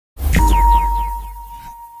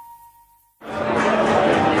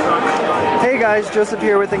guys, Joseph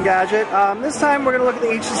here with Engadget. This time we're going to look at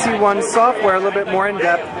the HTC One software a little bit more in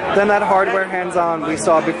depth than that hardware hands-on we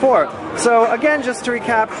saw before. So again, just to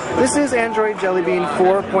recap, this is Android Jelly Bean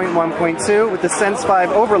 4.1.2 with the Sense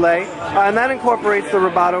 5 overlay, and that incorporates the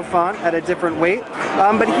Roboto font at a different weight.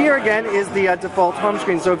 But here again is the default home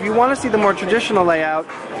screen. So if you want to see the more traditional layout,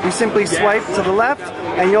 you simply swipe to the left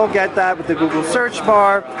and you'll get that with the Google search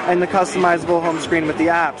bar and the customizable home screen with the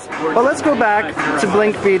apps. But let's go back to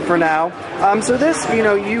Blink Feed for now. So this,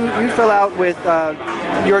 you fill out with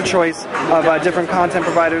your choice of different content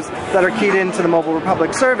providers that are keyed into the Mobile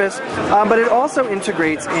Republic service, but it also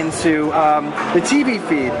integrates into the TV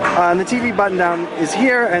feed. And the TV button down is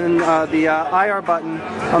here, and the IR button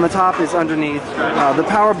on the top is underneath the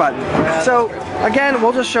power button. So again,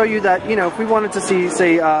 we'll just show you that, if we wanted to see,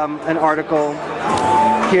 say, an article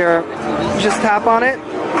here, you just tap on it,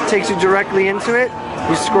 it takes you directly into it.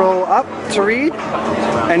 You scroll up to read,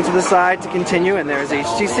 and to the side to continue, and there's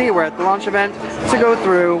HTC. We're at the launch event to go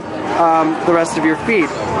through the rest of your feed.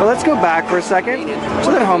 But let's go back for a second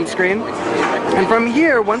to the home screen. And from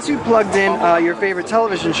here, once you plugged in your favorite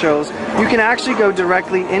television shows, you can actually go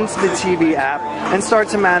directly into the TV app and start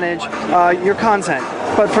to manage your content.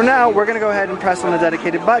 But for now, we're going to go ahead and press on the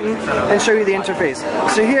dedicated button and show you the interface.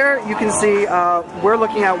 So here you can see we're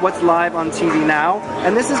looking at what's live on TV now,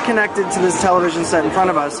 and this is connected to this television set in front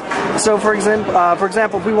of us. So for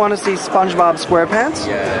example, if we want to see SpongeBob SquarePants,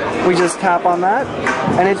 we just tap on that,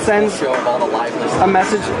 and it sends a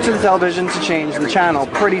message to the television to change the channel.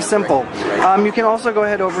 Pretty simple. You can also go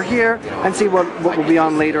ahead over here and see what will be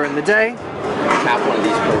on later in the day, Tap one of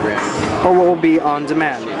these programs, or what will be on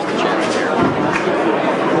demand.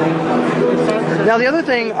 Now the other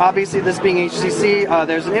thing, obviously this being HTC,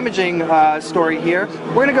 there's an imaging story here.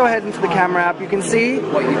 We're going to go ahead into the camera app. You can see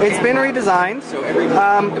it's been redesigned.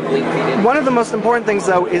 One of the most important things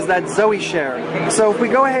though is that Zoe Share. So if we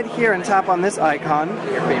go ahead here and tap on this icon,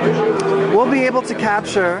 we'll be able to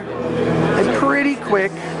capture a pretty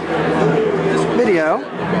quick video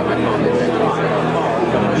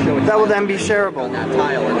that will then be shareable.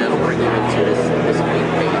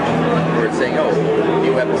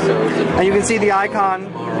 And you can see the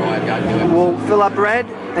icon will fill up red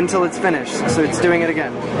until it's finished. So it's doing it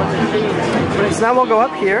again. So now we'll go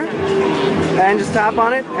up here and just tap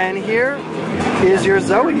on it, and here is your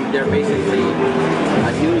Zoe. They're basically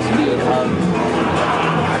a news feed of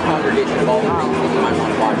a congregation of all the things that you might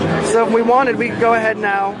want to watch. So if we wanted, we could go ahead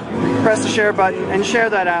now, press the share button, and share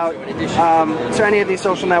that out to any of these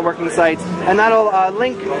social networking sites, and that'll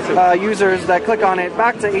link users that click on it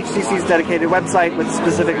back to HTC's dedicated website with a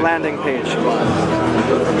specific landing page.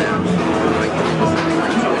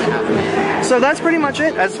 So that's pretty much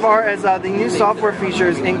it as far as the new software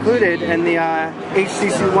features included in the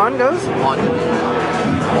HTC One goes.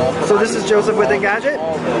 So this is Joseph with Engadget.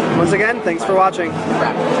 Once again, thanks for watching.